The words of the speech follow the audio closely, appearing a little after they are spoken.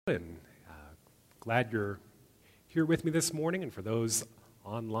And glad you're here with me this morning, and for those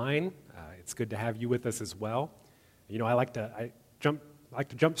online, it's good to have you with us as well. You know, I like to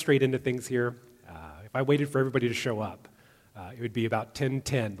jump straight into things here. If I waited for everybody to show up, it would be about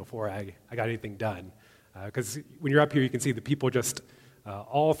 10:10 before I got anything done. Because when you're up here, you can see the people just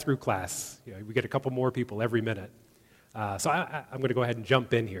all through class. You know, we get a couple more people every minute. So I'm going to go ahead and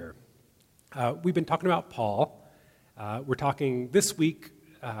jump in here. We've been talking about Paul. We're talking this week.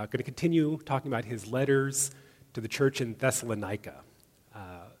 Going to continue talking about his letters to the church in Thessalonica.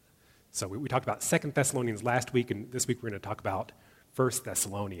 So we talked about 2 Thessalonians last week, and this week we're going to talk about 1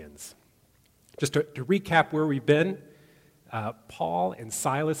 Thessalonians. Just to recap where we've been, Paul and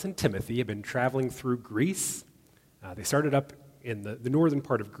Silas and Timothy have been traveling through Greece. They started up in the northern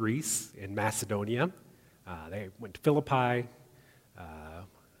part of Greece, in Macedonia. They went to Philippi,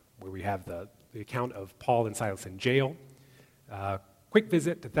 where we have the account of Paul and Silas in jail. Quick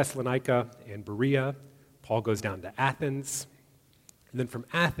visit to Thessalonica and Berea. Paul goes down to Athens. And then from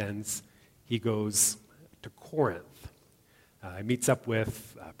Athens, he goes to Corinth. He meets up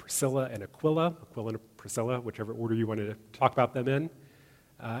with Priscilla and Aquila and Priscilla, whichever order you wanted to talk about them in.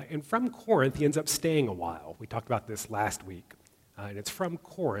 And from Corinth, he ends up staying a while. We talked about this last week. And it's from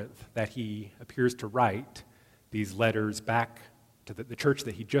Corinth that he appears to write these letters back to the church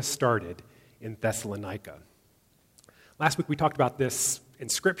that he just started in Thessalonica. Last week we talked about this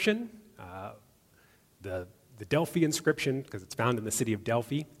inscription, the Delphi inscription, because it's found in the city of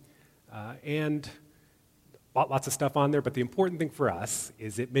Delphi, and lots of stuff on there, but the important thing for us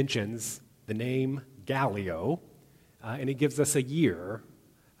is it mentions the name Gallio, and it gives us a year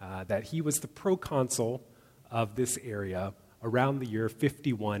that he was the proconsul of this area around the year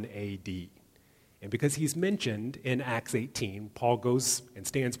 51 AD. And because he's mentioned in Acts 18, Paul goes and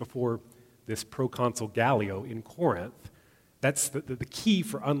stands before this proconsul Gallio in Corinth. That's the key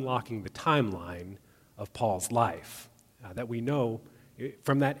for unlocking the timeline of Paul's life, that we know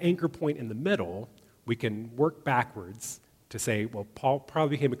from that anchor point in the middle, we can work backwards to say, well, Paul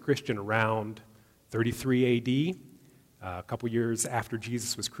probably became a Christian around 33 AD, a couple years after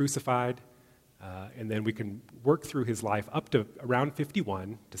Jesus was crucified, and then we can work through his life up to around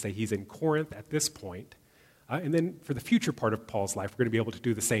 51 to say he's in Corinth at this point. And then for the future part of Paul's life, we're going to be able to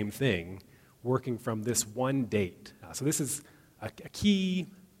do the same thing, working from this one date. So this is a key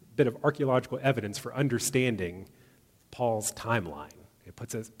bit of archaeological evidence for understanding Paul's timeline. It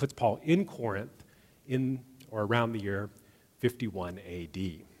puts Paul in Corinth in or around the year 51 AD.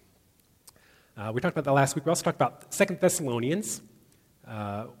 We talked about that last week. We also talked about 2 Thessalonians.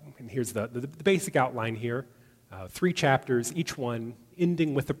 And here's the basic outline here. 3 chapters, each one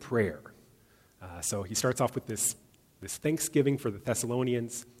ending with a prayer. So he starts off with this thanksgiving for the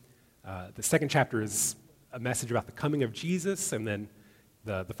Thessalonians. The second chapter is a message about the coming of Jesus, and then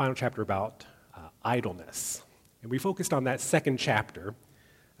the final chapter about idleness. And we focused on that second chapter,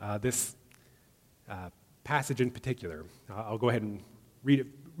 this passage in particular. I'll go ahead and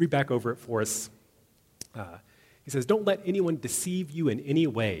read back over it for us. He says, "Don't let anyone deceive you in any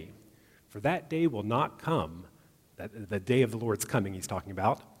way, for that day will not come," the day of the Lord's coming he's talking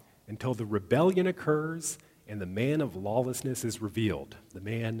about, "until the rebellion occurs and the man of lawlessness is revealed, the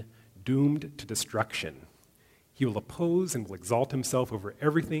man doomed to destruction. He will oppose and will exalt himself over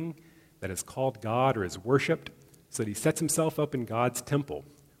everything that is called God or is worshipped, so that he sets himself up in God's temple,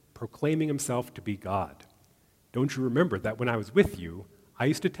 proclaiming himself to be God. Don't you remember that when I was with you, I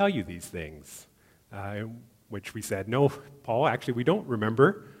used to tell you these things?" Which we said, "No, Paul, actually we don't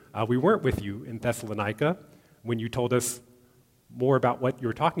remember. We weren't with you in Thessalonica when you told us more about what you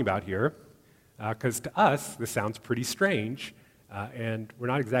were talking about here, because to us this sounds pretty strange, and we're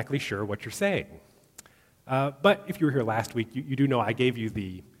not exactly sure what you're saying." But if you were here last week, you do know I gave you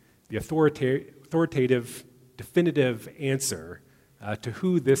the authoritative, definitive answer to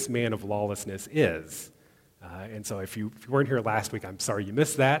who this man of lawlessness is. And so if you weren't here last week, I'm sorry you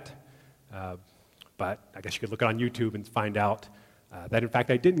missed that. But I guess you could look on YouTube and find out that, in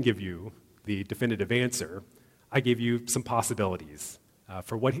fact, I didn't give you the definitive answer. I gave you some possibilities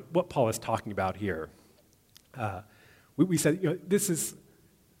for what Paul is talking about here. We said, this is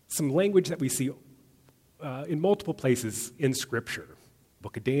some language that we see in multiple places in Scripture.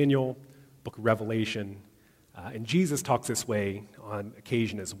 Book of Daniel, Book of Revelation, and Jesus talks this way on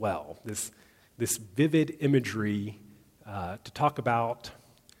occasion as well. This vivid imagery to talk about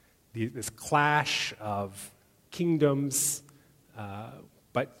this clash of kingdoms,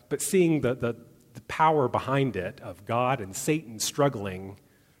 but seeing the power behind it of God and Satan struggling.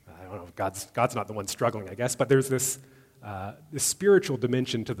 I don't know, God's not the one struggling, I guess, but there's this spiritual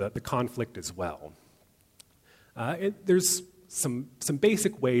dimension to the conflict as well. There's some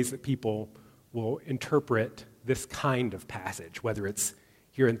basic ways that people will interpret this kind of passage, whether it's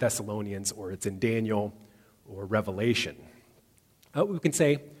here in Thessalonians or it's in Daniel or Revelation. We can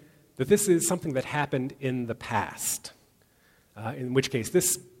say that this is something that happened in the past, in which case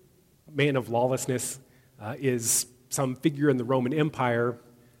this man of lawlessness is some figure in the Roman Empire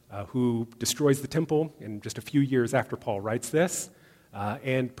who destroys the temple in just a few years after Paul writes this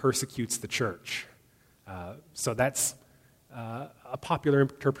and persecutes the church. So that's a popular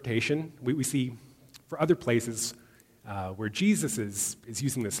interpretation. We see for other places where Jesus is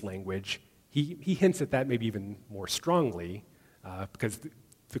using this language, he hints at that maybe even more strongly because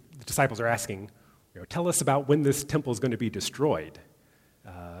the disciples are asking, tell us about when this temple is going to be destroyed.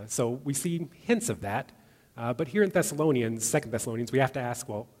 So we see hints of that. But here in Thessalonians, 2 Thessalonians, we have to ask,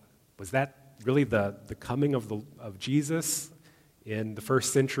 well, was that really the coming of Jesus in the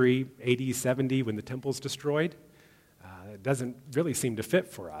first century, AD 70, when the temple's destroyed? It doesn't really seem to fit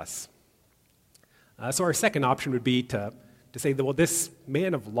for us. So our second option would be to say that, well, this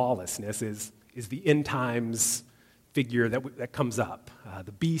man of lawlessness is the end times figure that comes up.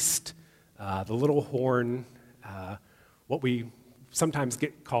 The beast, the little horn, what we sometimes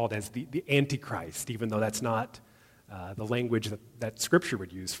get called as the Antichrist, even though that's not the language that Scripture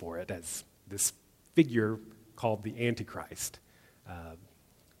would use for it, as this figure called the Antichrist.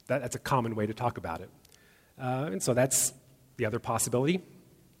 That's a common way to talk about it. And so that's the other possibility.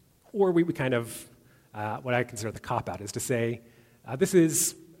 Or we kind of, what I consider the cop-out is to say, this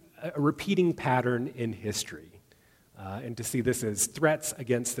is a repeating pattern in history, and to see this as threats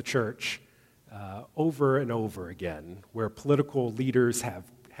against the church over and over again, where political leaders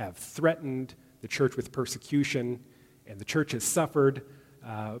have threatened the church with persecution, and the church has suffered,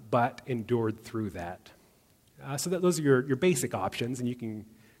 but endured through that. So those are your basic options, and you can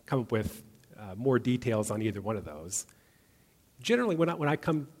come up with more details on either one of those. Generally, when I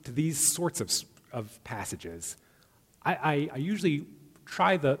come to these sorts of passages, I usually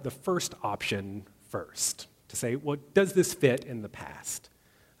try the first option first, to say, well, does this fit in the past?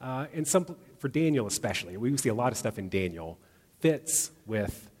 And for Daniel especially, we see a lot of stuff in Daniel fits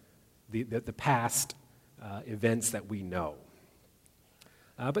with the past events that we know.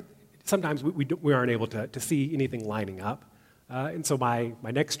 But sometimes we aren't able to see anything lining up. And so my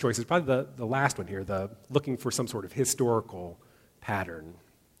next choice is probably the last one here, the looking for some sort of historical pattern.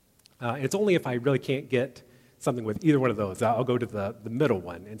 And it's only if I really can't get something with either one of those, I'll go to the middle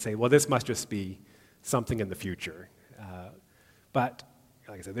one and say, well, this must just be something in the future. But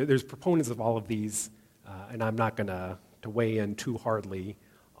like I said, there's proponents of all of these, and I'm not going to weigh in too hardly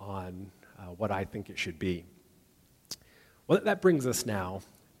on what I think it should be. Well, that brings us now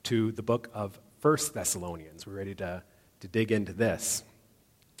to the book of 1 Thessalonians. We're ready to dig into this.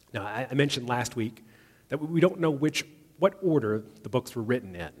 Now, I mentioned last week that we don't know what order the books were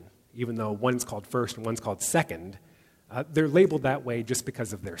written in, even though one's called first and one's called second. They're labeled that way just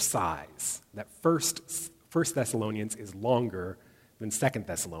because of their size. That First Thessalonians is longer than 2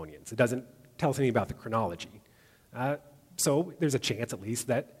 Thessalonians. It doesn't tell us anything about the chronology. So there's a chance, at least,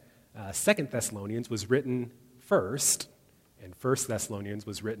 that 2 Thessalonians was written first, and 1 Thessalonians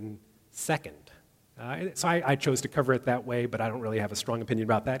was written second. So I chose to cover it that way, but I don't really have a strong opinion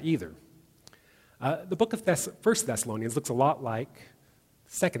about that either. The book of 1 Thessalonians looks a lot like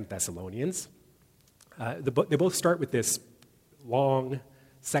 2 Thessalonians. They both start with this long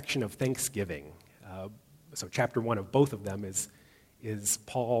section of thanksgiving. So chapter 1 of both of them is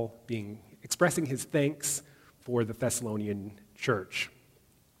Paul expressing his thanks for the Thessalonian church,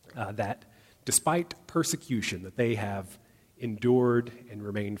 that despite persecution, that they have endured and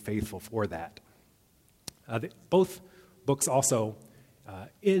remained faithful for that. Both books also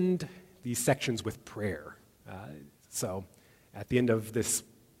end these sections with prayer. So at the end of this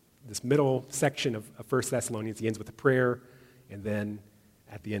middle section of 1 Thessalonians, he ends with a prayer, and then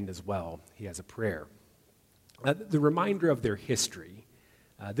at the end as well, he has a prayer. The reminder of their history,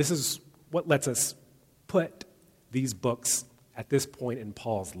 this is what lets us put these books at this point in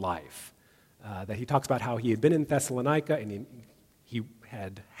Paul's life. That he talks about how he had been in Thessalonica and he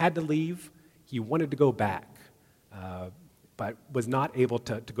had to leave. He wanted to go back, but was not able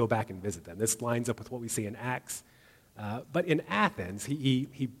to go back and visit them. This lines up with what we see in Acts. But in Athens,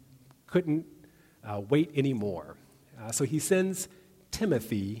 he couldn't wait anymore. So he sends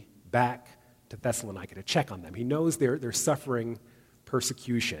Timothy back to Thessalonica to check on them. He knows they're suffering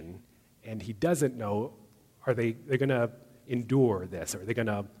persecution, and he doesn't know, are they going to endure this? Or are they going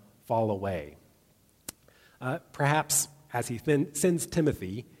to fall away? Perhaps as he sends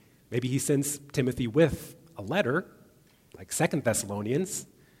Timothy, maybe he sends Timothy with a letter, like 2 Thessalonians,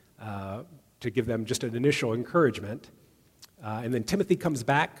 to give them just an initial encouragement. And then Timothy comes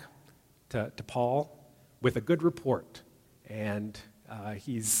back to Paul with a good report. And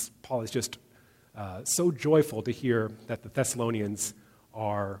Paul is just so joyful to hear that the Thessalonians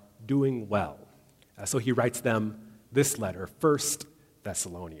are doing well. So he writes them this letter, 1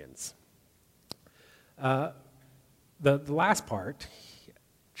 Thessalonians. The last part,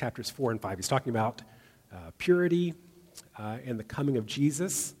 chapters 4 and 5, he's talking about purity and the coming of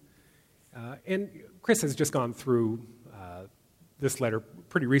Jesus. And Chris has just gone through this letter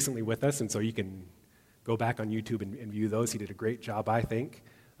pretty recently with us, and so you can go back on YouTube and view those. He did a great job, I think.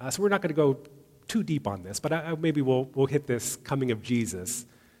 So we're not going to go too deep on this, but maybe we'll hit this coming of Jesus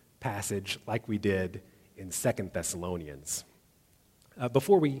passage like we did in 2 Thessalonians.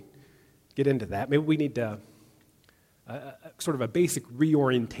 Before we get into that, maybe we need to sort of a basic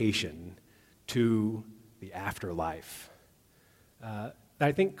reorientation to the afterlife.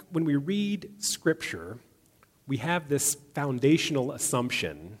 I think when we read Scripture, we have this foundational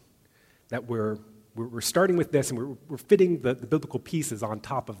assumption that we're starting with this, and we're fitting the biblical pieces on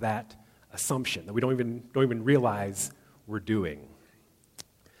top of that assumption that we don't even realize we're doing.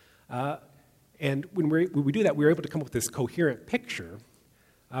 And when we do that, we're able to come up with this coherent picture.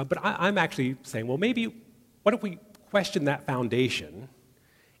 But I'm actually saying, well, maybe what if we question that foundation,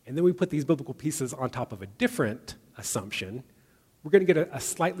 and then we put these biblical pieces on top of a different assumption? We're going to get a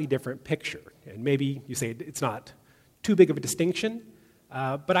slightly different picture. And maybe you say it's not too big of a distinction,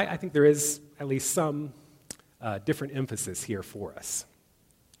 but I think there is at least some different emphasis here for us.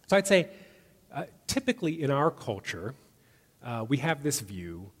 So I'd say typically in our culture, we have this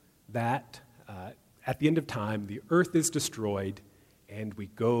view that at the end of time, the earth is destroyed and we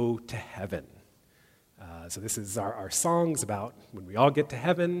go to heaven. So this is our songs about when we all get to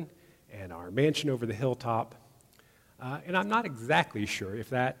heaven and our mansion over the hilltop. And I'm not exactly sure if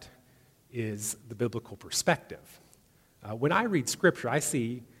that is the biblical perspective. When I read Scripture, I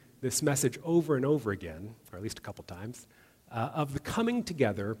see this message over and over again, or at least a couple times, of the coming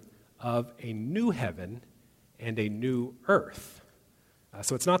together of a new heaven and a new earth.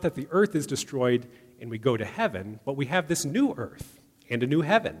 So it's not that the earth is destroyed and we go to heaven, but we have this new earth and a new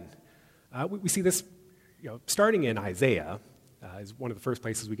heaven. We see this starting in Isaiah, is one of the first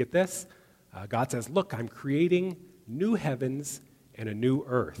places we get this. God says, look, I'm creating new heavens and a new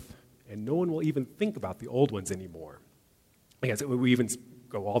earth, and no one will even think about the old ones anymore. Because we even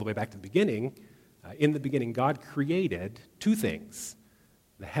go all the way back to the beginning. In the beginning, God created two things,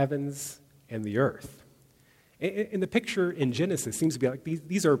 the heavens and the earth. And the picture in Genesis seems to be like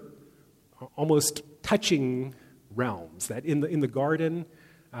these are almost touching realms, that in the garden,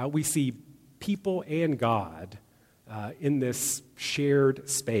 we see people and God in this shared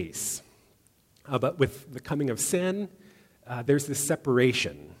space. But with the coming of sin, there's this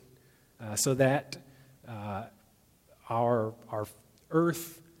separation, so that our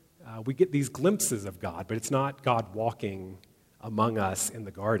earth, we get these glimpses of God, but it's not God walking among us in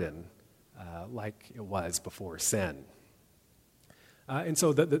the garden like it was before sin. And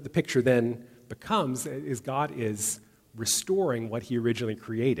so the picture then becomes is God is restoring what he originally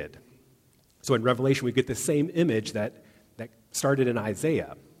created. So in Revelation, we get the same image that started in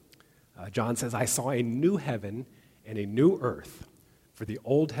Isaiah. John says, I saw a new heaven and a new earth, for the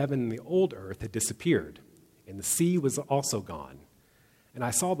old heaven and the old earth had disappeared, and the sea was also gone. And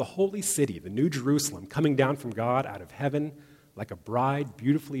I saw the holy city, the new Jerusalem, coming down from God out of heaven like a bride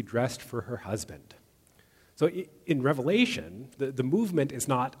beautifully dressed for her husband. So in Revelation, the movement is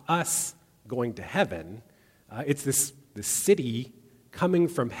not us going to heaven. It's this city coming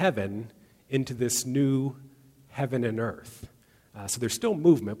from heaven into this new heaven and earth. So there's still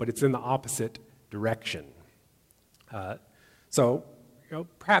movement, but it's in the opposite direction. So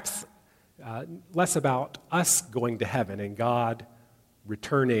perhaps less about us going to heaven and God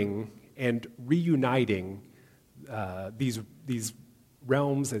returning and reuniting these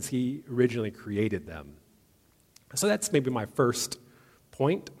realms as he originally created them. So that's maybe my first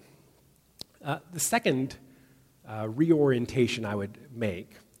point. The second reorientation I would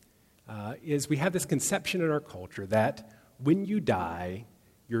make is we have this conception in our culture that when you die,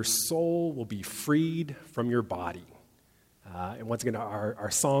 your soul will be freed from your body. And once again,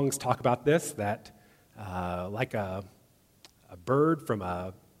 our songs talk about this, that like a bird from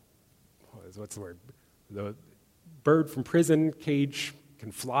what's the word? The bird from prison cage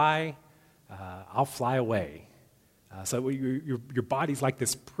can fly, I'll fly away. So your body's like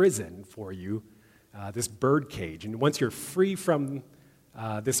this prison for you, this bird cage. And once you're free from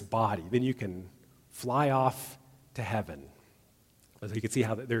this body, then you can fly off to heaven. So you can see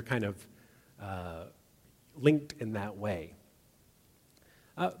how they're kind of linked in that way.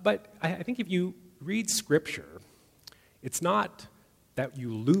 But I think if you read Scripture, it's not that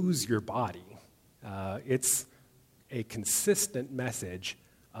you lose your body. It's a consistent message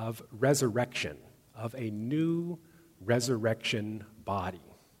of resurrection, of a new resurrection body.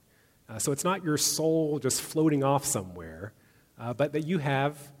 So it's not your soul just floating off somewhere, but that you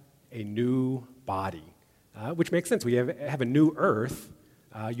have a new body, which makes sense. We have a new earth.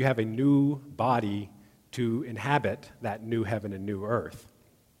 You have a new body to inhabit that new heaven and new earth.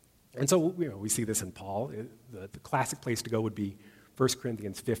 And so we see this in Paul. The classic place to go would be 1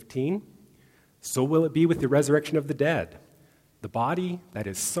 Corinthians 15. So will it be with the resurrection of the dead. The body that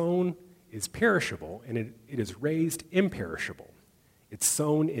is sown is perishable, and it is raised imperishable. It's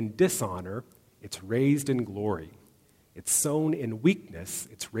sown in dishonor, it's raised in glory. It's sown in weakness,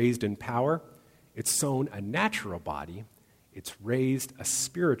 it's raised in power. It's sown a natural body, it's raised a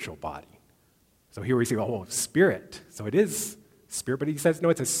spiritual body. So here we see, oh, spirit. So it is spirit, but he says, no,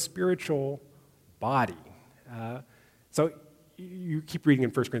 it's a spiritual body. So you keep reading in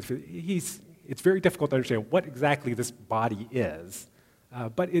 1 Corinthians. It's very difficult to understand what exactly this body is,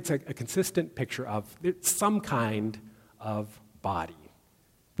 but it's a consistent picture of some kind of body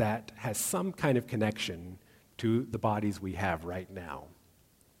that has some kind of connection to the bodies we have right now.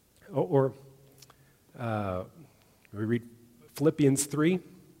 Or we read Philippians 3.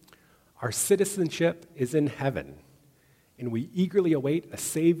 Our citizenship is in heaven, and we eagerly await a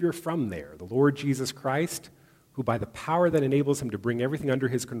Savior from there, the Lord Jesus Christ, who by the power that enables him to bring everything under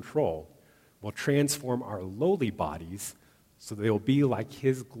his control will transform our lowly bodies so they will be like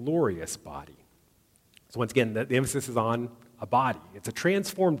his glorious body. So once again, the emphasis is on a body. It's a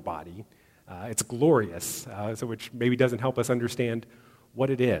transformed body. It's glorious, so which maybe doesn't help us understand what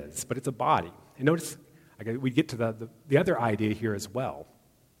it is, but it's a body. And notice, we get to the other idea here as well,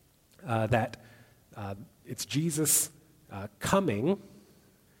 that it's Jesus coming,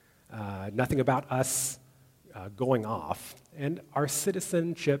 nothing about us going off, and our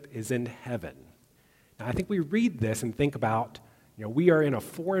citizenship is in heaven. Now, I think we read this and think about, we are in a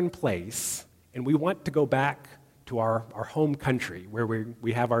foreign place, and we want to go back to our home country where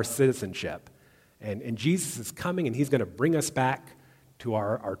we have our citizenship. And Jesus is coming, and he's going to bring us back to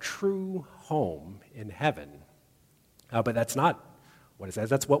our true home in heaven. But that's not what it says.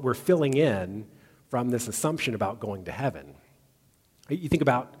 That's what we're filling in from this assumption about going to heaven. You think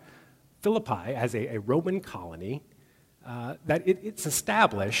about Philippi as a Roman colony, that it's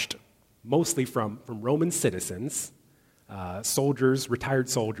established mostly from Roman citizens, soldiers, retired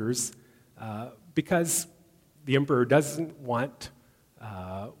soldiers, because the emperor doesn't want,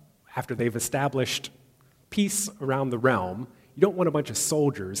 after they've established peace around the realm, you don't want a bunch of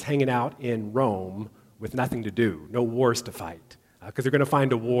soldiers hanging out in Rome with nothing to do, no wars to fight, because they're going to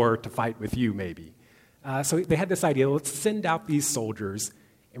find a war to fight with you maybe. So they had this idea, let's send out these soldiers,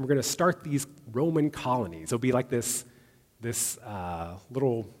 and we're going to start these Roman colonies. It'll be like this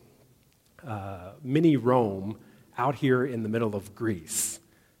little mini Rome out here in the middle of Greece.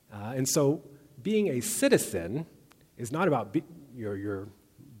 And so being a citizen is not about your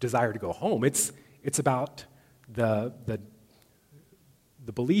desire to go home. It's about the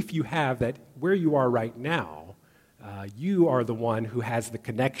belief you have that where you are right now, you are the one who has the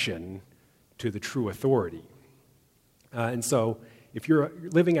connection to the true authority. And so if you're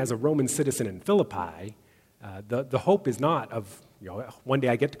living as a Roman citizen in Philippi, the hope is not of, one day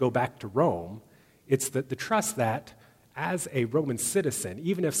I get to go back to Rome. It's the trust that as a Roman citizen,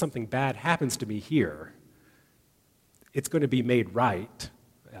 even if something bad happens to me here, it's going to be made right.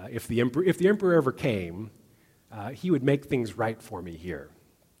 If the emperor ever came, he would make things right for me here.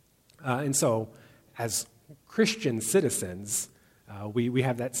 And so as Christian citizens, we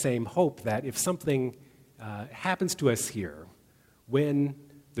have that same hope that if something happens to us here, when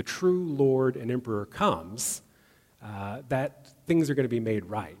the true Lord and Emperor comes, that things are going to be made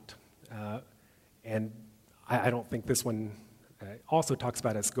right. And I don't think this one also talks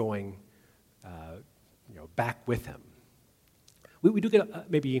about us going back with him. We do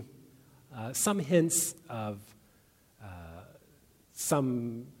get maybe some hints of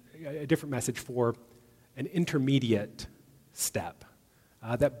a different message for an intermediate step,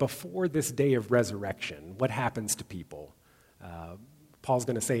 that before this day of resurrection, what happens to people? Paul's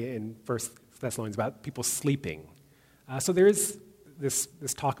going to say in 1 Thessalonians about people sleeping. So there is this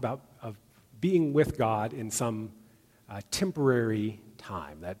talk about of being with God in some temporary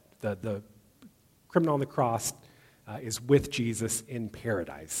time, that the criminal on the cross is with Jesus in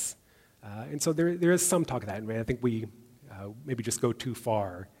paradise. And so there is some talk of that, and I think we maybe just go too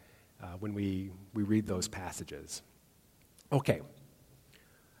far when we read those passages. Okay.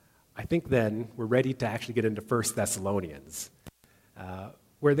 I think then we're ready to actually get into 1 Thessalonians,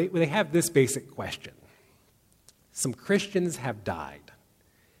 where they have this basic question. some Christians have died,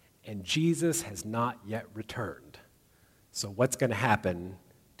 and Jesus has not yet returned. So what's going to happen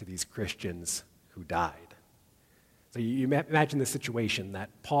to these Christians who died? So you imagine the situation that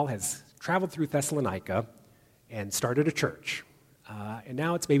Paul has traveled through Thessalonica and started a church. And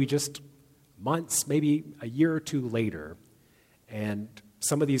now it's maybe just months, maybe a year or two later, and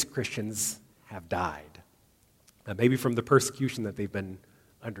some of these Christians have died, maybe from the persecution that they've been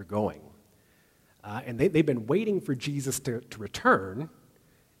undergoing. And they've been waiting for Jesus to return,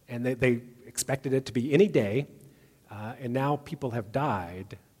 and they expected it to be any day, and now people have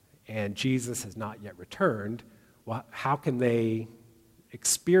died, and Jesus has not yet returned. Well, how can they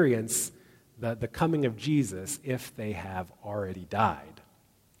experience the coming of Jesus if they have already died?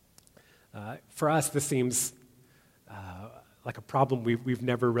 For us, this seems like a problem we've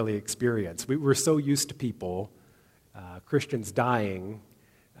never really experienced. We're so used to people, Christians dying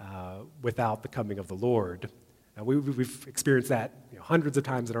without the coming of the Lord. We've experienced that hundreds of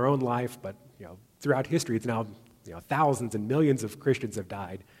times in our own life, but throughout history, it's now thousands and millions of Christians have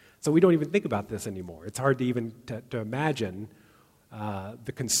died. So we don't even think about this anymore. It's hard to even to imagine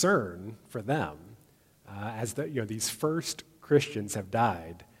the concern for them as these first Christians have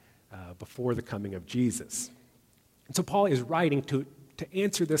died before the coming of Jesus. And so Paul is writing to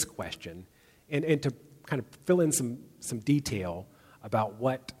answer this question and to kind of fill in some detail about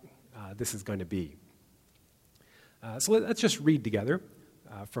what this is going to be. So let's just read together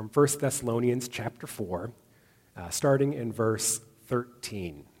from 1 Thessalonians chapter 4, starting in verse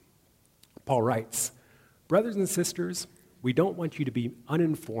 13. Paul writes, "Brothers and sisters, we don't want you to be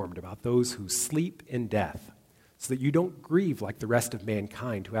uninformed about those who sleep in death, so that you don't grieve like the rest of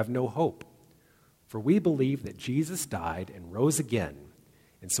mankind who have no hope. For we believe that Jesus died and rose again,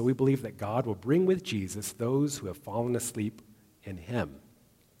 and so we believe that God will bring with Jesus those who have fallen asleep in him.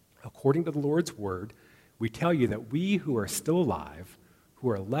 According to the Lord's word, we tell you that we who are still alive, who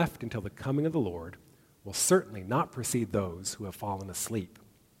are left until the coming of the Lord, will certainly not precede those who have fallen asleep."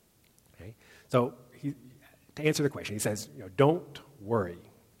 Okay? So to answer the question, he says, don't worry.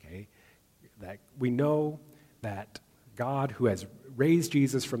 Okay? That we know that God, who has raised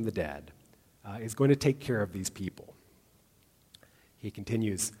Jesus from the dead, is going to take care of these people. He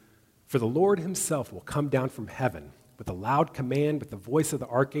continues, "For the Lord himself will come down from heaven with a loud command, with the voice of the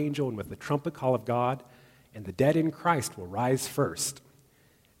archangel, and with the trumpet call of God, and the dead in Christ will rise first.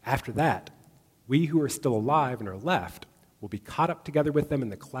 After that, we who are still alive and are left will be caught up together with them in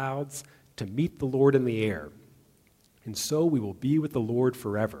the clouds to meet the Lord in the air. And so we will be with the Lord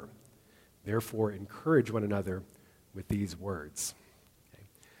forever. Therefore, encourage one another with these words." Okay.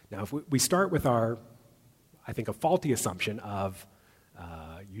 Now, if we start with a faulty assumption of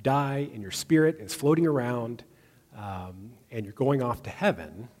you die and your spirit is floating around and you're going off to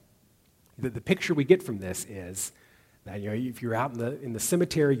heaven, the picture we get from this is that if you're out in the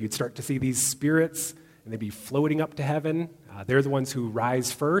cemetery, you'd start to see these spirits, and they'd be floating up to heaven. They're the ones who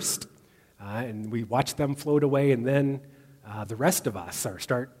rise first, and we watch them float away, and then the rest of us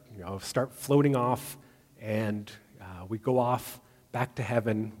start floating off, and we go off back to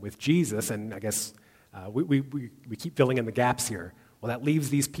heaven with Jesus. And I guess we keep filling in the gaps here. Well, that leaves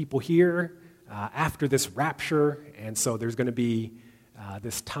these people here after this rapture, and so there's going to be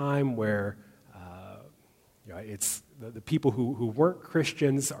this time where it's the people who weren't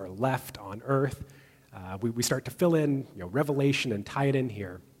Christians are left on earth. We start to fill in Revelation and tie it in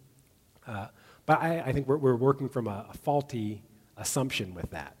here. But I think we're working from a faulty assumption with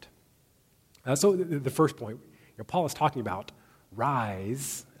that. So the first point, Paul is talking about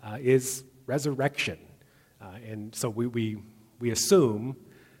rise is resurrection. And so we assume,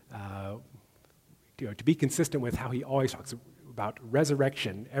 to be consistent with how he always talks about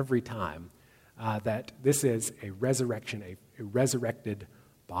resurrection every time, that this is a resurrection, a resurrected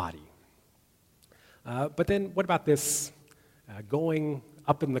body. But then what about this going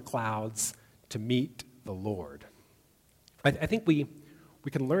up in the clouds to meet the Lord? I think we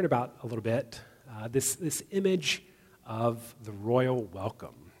can learn about a little bit this image of the royal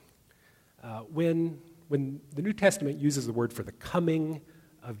welcome. When the New Testament uses the word for the coming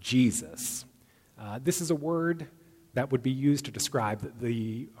of Jesus, this is a word that would be used to describe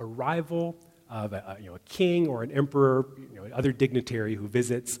the arrival of a king or an emperor, other dignitary who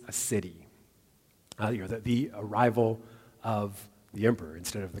visits a city. The arrival of the emperor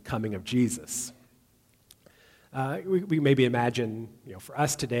instead of the coming of Jesus. We maybe imagine, for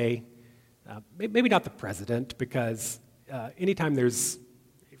us today, maybe not the president, because anytime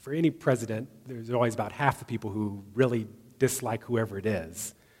for any president, there's always about half the people who really dislike whoever it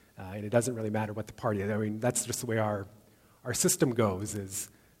is. And it doesn't really matter what the party is. I mean, that's just the way our system goes, is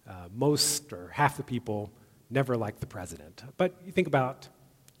most or half the people never like the president. But you think about,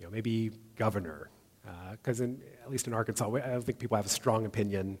 maybe governor, because at least in Arkansas, I don't think people have a strong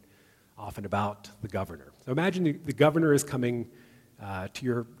opinion often about the governor. So imagine the governor is coming to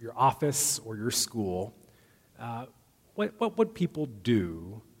your office or your school. What would people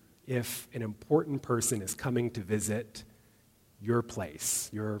do if an important person is coming to visit your place,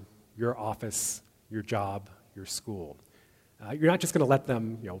 your office, your job, your school? You're not just going to let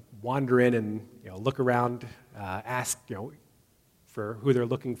them, wander in and look around, ask, for who they're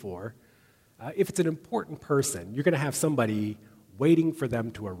looking for. If it's an important person, you're going to have somebody waiting for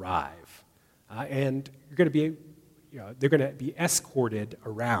them to arrive, and you're going to be, they're going to be escorted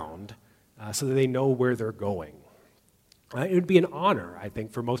around so that they know where they're going. It would be an honor, I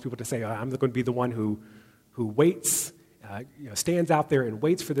think, for most people to say, I'm going to be the one who waits, stands out there and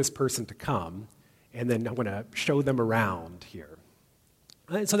waits for this person to come, and then I'm going to show them around here.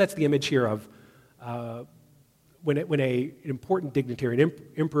 And so that's the image here of when an important dignitary, an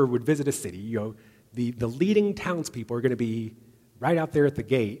emperor would visit a city, the leading townspeople are going to be right out there at the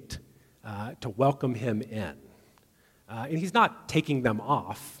gate to welcome him in. And he's not taking them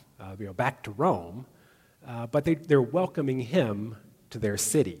off, back to Rome, but they're welcoming him to their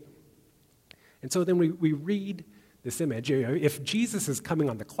city. And so then we read this image. If Jesus is coming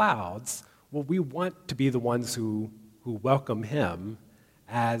on the clouds, well, we want to be the ones who welcome him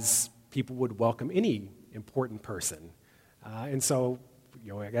as people would welcome any important person. And so,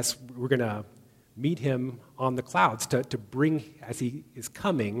 I guess we're going to meet him on the clouds to bring, as he is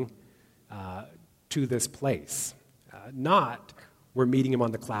coming to this place. Not we're meeting him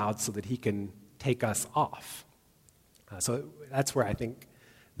on the clouds so that he can take us off. So that's where I think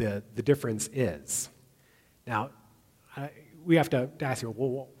the difference is. Now, we have to ask,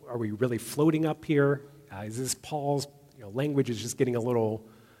 well, are we really floating up here? Is this Paul's language is just getting a little,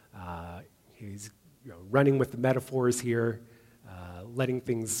 he's running with the metaphors here, letting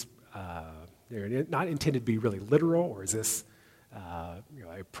things, they're not intended to be really literal, or is this a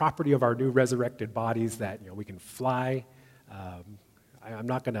property of our new resurrected bodies that we can fly? I'm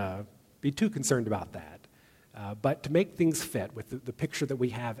not going to be too concerned about that. But to make things fit with the picture that we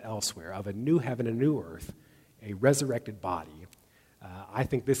have elsewhere of a new heaven and a new earth, a resurrected body, I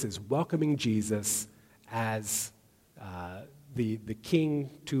think this is welcoming Jesus as the king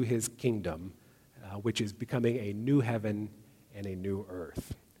to his kingdom, which is becoming a new heaven and a new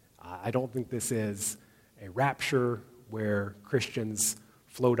earth. I don't think this is a rapture where Christians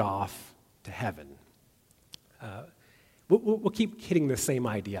float off to heaven. We'll keep hitting the same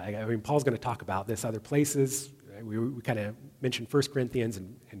idea. I mean, Paul's going to talk about this other places. We kind of mentioned 1 Corinthians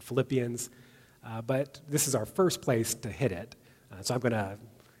and Philippians, but this is our first place to hit it. So I'm going to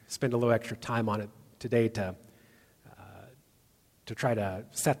spend a little extra time on it today to try to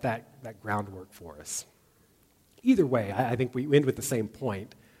set that groundwork for us. Either way, I think we end with the same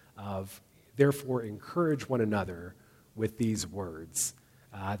point of, therefore, encourage one another with these words.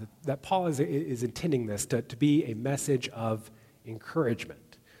 That Paul is intending this to be a message of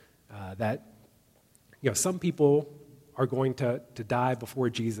encouragement. That some people are going to die before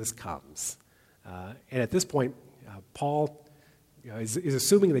Jesus comes. And at this point, Paul is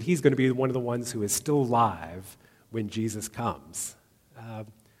assuming that he's going to be one of the ones who is still alive when Jesus comes.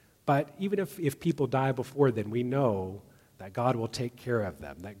 But even if people die before then, we know that God will take care of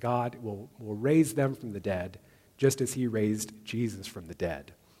them, that God will raise them from the dead, just as he raised Jesus from the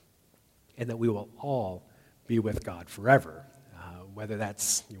dead, and that we will all be with God forever. Whether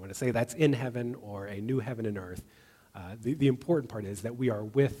that's, you want to say that's in heaven or a new heaven and earth, the important part is that we are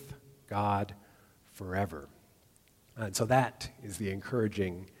with God forever. And so that is the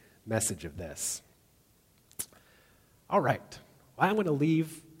encouraging message of this. All right. Well, I'm going to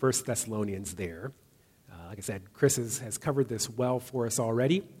leave 1 Thessalonians there. Like I said, Chris has covered this well for us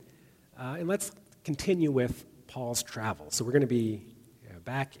already. And let's continue with Paul's travel. So we're going to be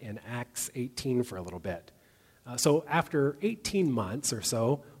back in Acts 18 for a little bit. So after 18 months or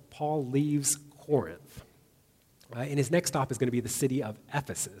so, Paul leaves Corinth. And his next stop is going to be the city of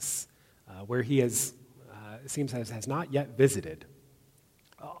Ephesus, where he has not yet visited.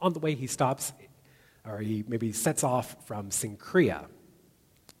 On the way, he stops, or he maybe sets off from Cenchrea.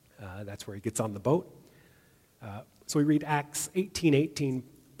 That's where he gets on the boat. So we read Acts 18:18.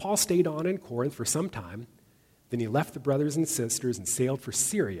 Paul stayed on in Corinth for some time. Then he left the brothers and sisters and sailed for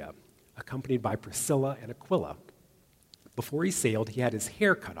Syria, accompanied by Priscilla and Aquila. Before he sailed, he had his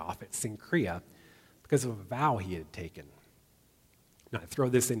hair cut off at Cenchrea because of a vow he had taken. Now, I throw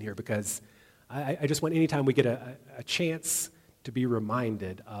this in here because I just want anytime we get a chance to be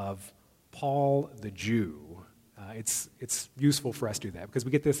reminded of Paul the Jew, it's useful for us to do that because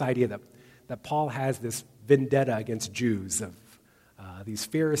we get this idea that Paul has this vendetta against Jews, of these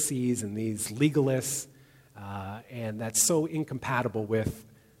Pharisees and these legalists, and that's so incompatible with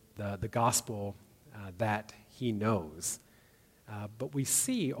the gospel that he knows. But we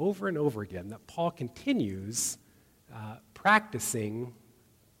see over and over again that Paul continues practicing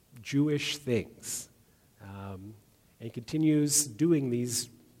Jewish things. And he continues doing these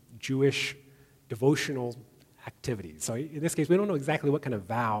Jewish devotional activities. So in this case, we don't know exactly what kind of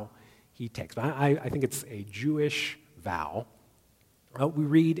vow he takes, but I think it's a Jewish vow. We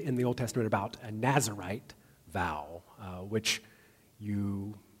read in the Old Testament about a Nazirite vow, which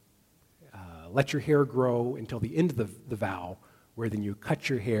you let your hair grow until the end of the vow, where then you cut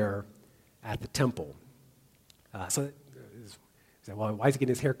your hair at the temple. So you say, well, why is he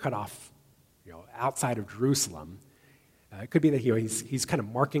getting his hair cut off, outside of Jerusalem? It could be that he's kind of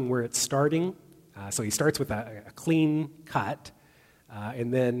marking where it's starting. So he starts with a clean cut,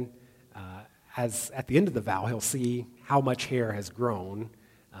 and then as at the end of the vow, he'll see how much hair has grown,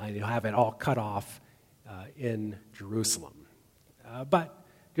 and he'll have it all cut off in Jerusalem. But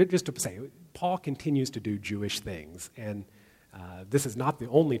just to say, Paul continues to do Jewish things, and this is not the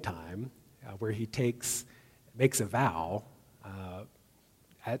only time where he makes a vow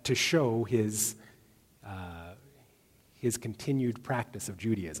to show his continued practice of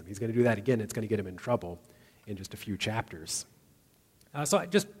Judaism. He's going to do that again. It's going to get him in trouble in just a few chapters. So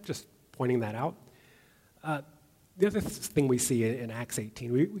just pointing that out. The other thing we see in Acts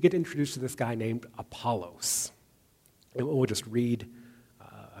 18, we get introduced to this guy named Apollos. And we'll just read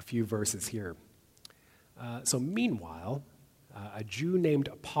a few verses here. So meanwhile, a Jew named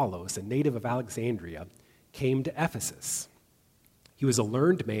Apollos, a native of Alexandria, came to Ephesus. He was a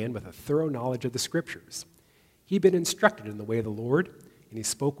learned man with a thorough knowledge of the Scriptures. He'd been instructed in the way of the Lord, and he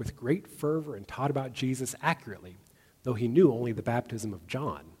spoke with great fervor and taught about Jesus accurately, though he knew only the baptism of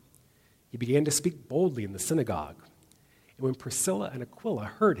John. He began to speak boldly in the synagogue. And when Priscilla and Aquila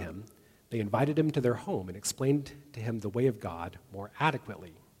heard him, they invited him to their home and explained to him the way of God more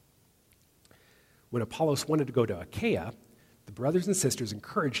adequately. When Apollos wanted to go to Achaia, the brothers and sisters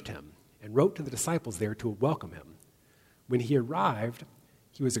encouraged him and wrote to the disciples there to welcome him. When he arrived,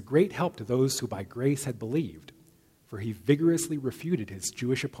 he was a great help to those who by grace had believed, for he vigorously refuted his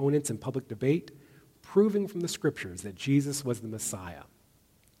Jewish opponents in public debate, proving from the Scriptures that Jesus was the Messiah.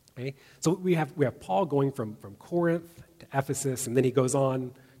 Okay? So we have Paul going from Corinth to Ephesus, and then he goes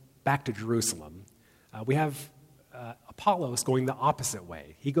on back to Jerusalem. We have Apollos going the opposite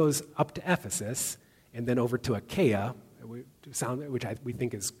way. He goes up to Ephesus and then over to Achaia, which we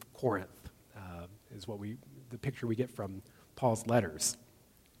think is Corinth, is the picture we get from Paul's letters.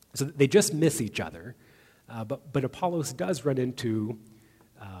 So they just miss each other, but Apollos does run into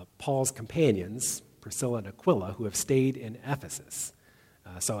Paul's companions, Priscilla and Aquila, who have stayed in Ephesus.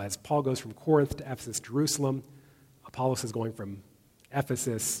 So as Paul goes from Corinth to Ephesus, Jerusalem, Apollos is going from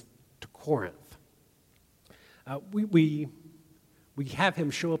Ephesus to Corinth. We have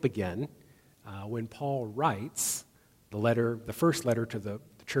him show up again when Paul writes the first letter to the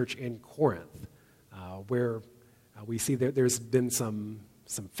church in Corinth, where we see that there's been some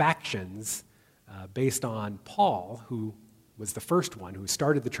factions based on Paul, who was the first one who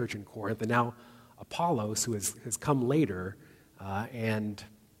started the church in Corinth, and now Apollos, who has come later and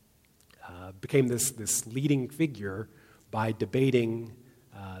became this leading figure by debating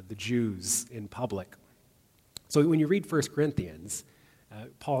the Jews in public. So when you read 1 Corinthians,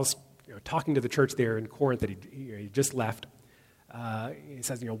 Paul's talking to the church there in Corinth that he just left. He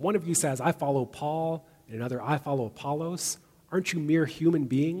says, one of you says, I follow Paul, and another, I follow Apollos. Aren't you mere human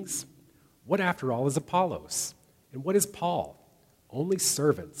beings? What, after all, is Apollos? And what is Paul? Only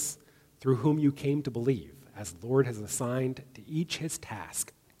servants through whom you came to believe, as the Lord has assigned to each his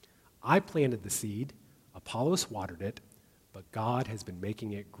task. I planted the seed, Apollos watered it, but God has been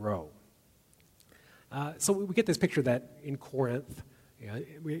making it grow. So we get this picture that in Corinth,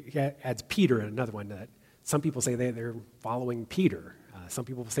 he adds Peter in another one, that some people say they're following Peter. Some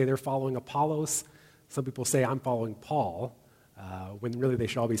people say they're following Apollos. Some people say I'm following Paul, when really they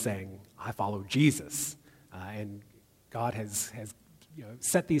should all be saying, I follow Jesus. And God has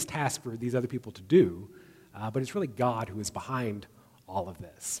set these tasks for these other people to do, but it's really God who is behind all of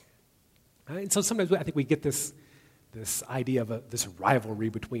this. And so sometimes I think we get this idea of this rivalry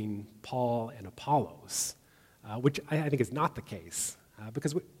between Paul and Apollos, which I think is not the case,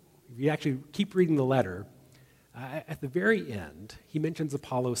 because if you actually keep reading the letter, at the very end, he mentions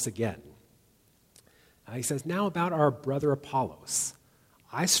Apollos again. He says, now about our brother Apollos,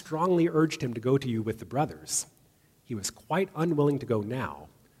 I strongly urged him to go to you with the brothers. He was quite unwilling to go now,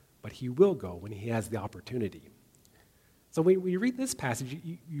 but he will go when he has the opportunity. So when you read this passage,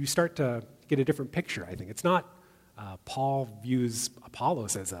 you start to get a different picture, I think. It's not Paul views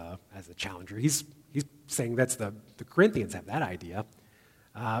Apollos as a challenger. He's saying that's the Corinthians have that idea,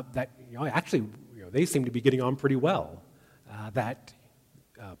 that actually they seem to be getting on pretty well. That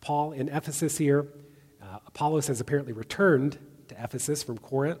Paul in Ephesus here, Apollos has apparently returned to Ephesus from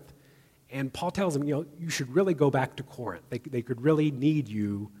Corinth, and Paul tells him, you should really go back to Corinth. They could really need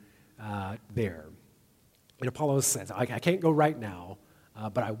you there. And Apollos says, I can't go right now,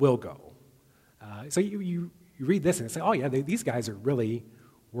 but I will go. So you read this and say, oh yeah, these guys are really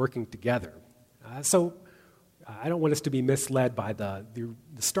working together. So I don't want us to be misled by the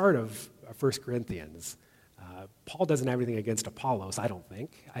start of 1 Corinthians. Paul doesn't have anything against Apollos, I don't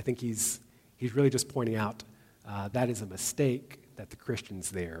think. I think he's really just pointing out that is a mistake that the Christians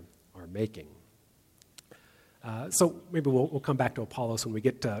there are making. So maybe we'll come back to Apollos when we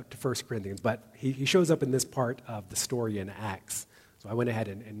get to 1 Corinthians, but he shows up in this part of the story in Acts. So I went ahead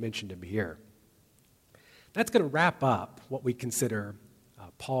and mentioned him here. That's going to wrap up what we consider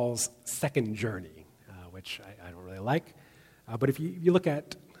Paul's second journey, which I don't really like. But if you look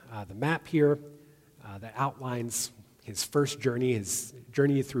at the map here that outlines his first journey, his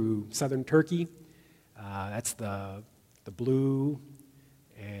journey through southern Turkey, that's the blue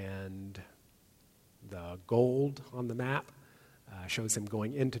and the gold on the map, shows him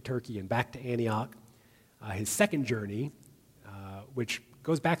going into Turkey and back to Antioch. His second journey, which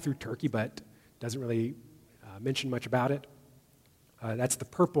goes back through Turkey but doesn't really mention much about it, that's the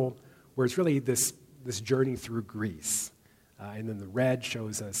purple, where it's really this journey through Greece. And then the red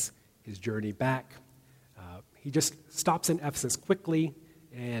shows us his journey back. He just stops in Ephesus quickly,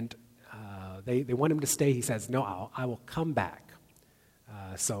 and they want him to stay. He says, no, I will come back.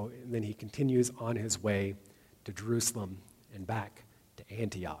 And then he continues on his way to Jerusalem and back to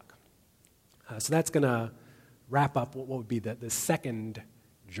Antioch. So that's going to wrap up what would be the second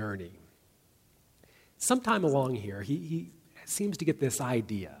journey. Sometime along here, he seems to get this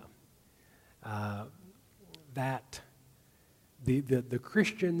idea that the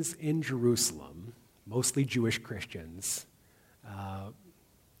Christians in Jerusalem, mostly Jewish Christians,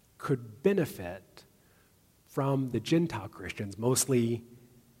 could benefit from the Gentile Christians, mostly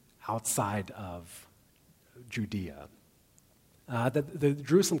outside of Judea. The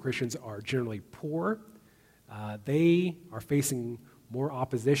Jerusalem Christians are generally poor. They are facing more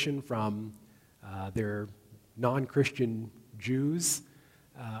opposition from their non-Christian Jews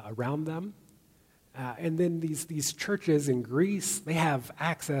around them. And then these churches in Greece, they have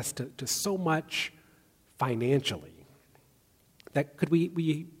access to so much financially that could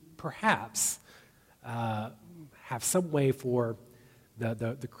we perhaps have some way for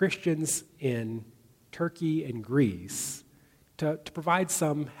the Christians in Turkey and Greece to provide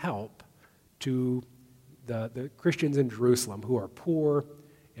some help to the Christians in Jerusalem who are poor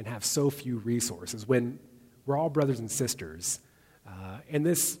and have so few resources, when we're all brothers and sisters. And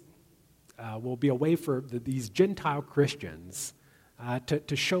this will be a way for these Gentile Christians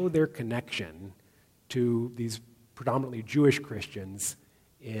to show their connection to these predominantly Jewish Christians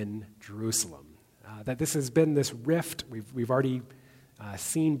in Jerusalem. That this has been this rift we've already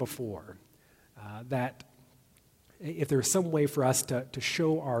seen before, that if there's some way for us to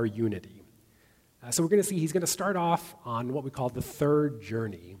show our unity. So we're going to see he's going to start off on what we call the third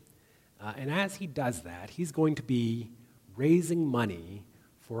journey. And as he does that, he's going to be raising money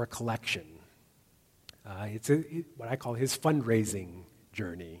for a collection. It's what I call his fundraising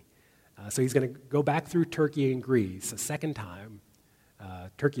journey. So he's going to go back through Turkey and Greece a second time,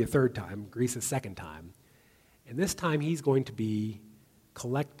 Turkey a third time, Greece a second time. And this time he's going to be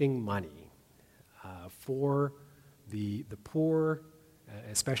collecting money for the poor,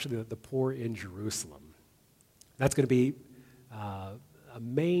 especially the poor in Jerusalem. That's going to be a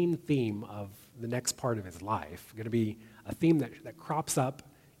main theme of the next part of his life, going to be a theme that crops up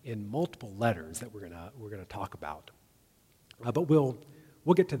in multiple letters that we're going to talk about. But we'll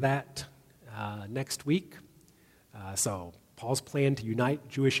get to that next week. So Paul's plan to unite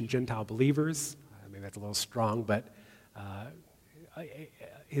Jewish and Gentile believers, maybe that's a little strong, but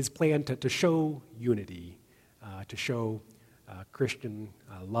his plan to show unity, to show Christian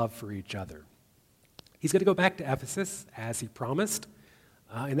love for each other. He's going to go back to Ephesus as he promised,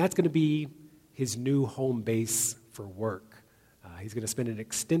 and that's going to be his new home base for work. He's going to spend an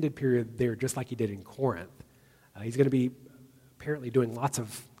extended period there just like he did in Corinth. He's going to be apparently doing lots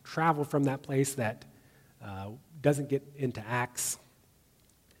of travel from that place that doesn't get into Acts.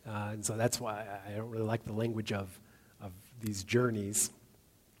 And so that's why I don't really like the language of these journeys.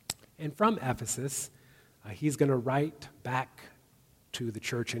 And from Ephesus, he's going to write back to the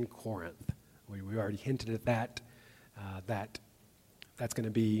church in Corinth. We already hinted at that that's going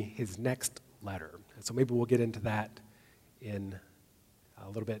to be his next letter. And so maybe we'll get into that in a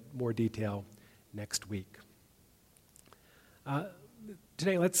little bit more detail next week.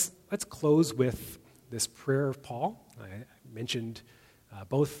 Today, let's close with this prayer of Paul. I mentioned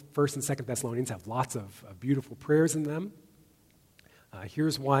both 1st and 2nd Thessalonians have lots of beautiful prayers in them.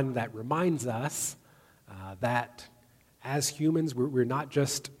 Here's one that reminds us that as humans, we're not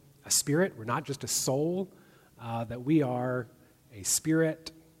just a spirit, we're not just a soul, that we are a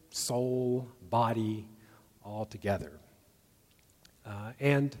spirit, soul, body, all together.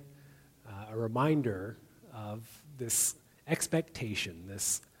 And a reminder of this expectation,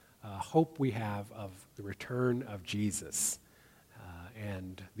 this hope we have of the return of Jesus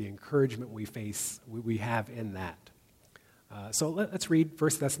and the encouragement we have in that. So let's read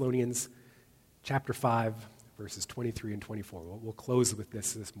 1 Thessalonians chapter 5, verses 23 and 24. We'll close with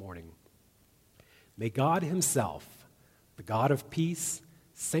this morning. May God himself, the God of peace,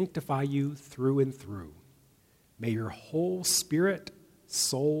 sanctify you through and through. May your whole spirit,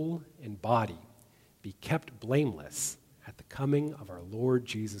 soul, and body be kept blameless at the coming of our Lord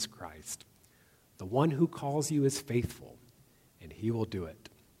Jesus Christ. The one who calls you is faithful, and he will do it.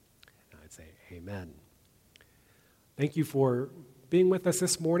 And I'd say amen. Thank you for being with us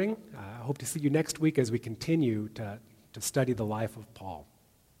this morning. I hope to see you next week as we continue to study the life of Paul.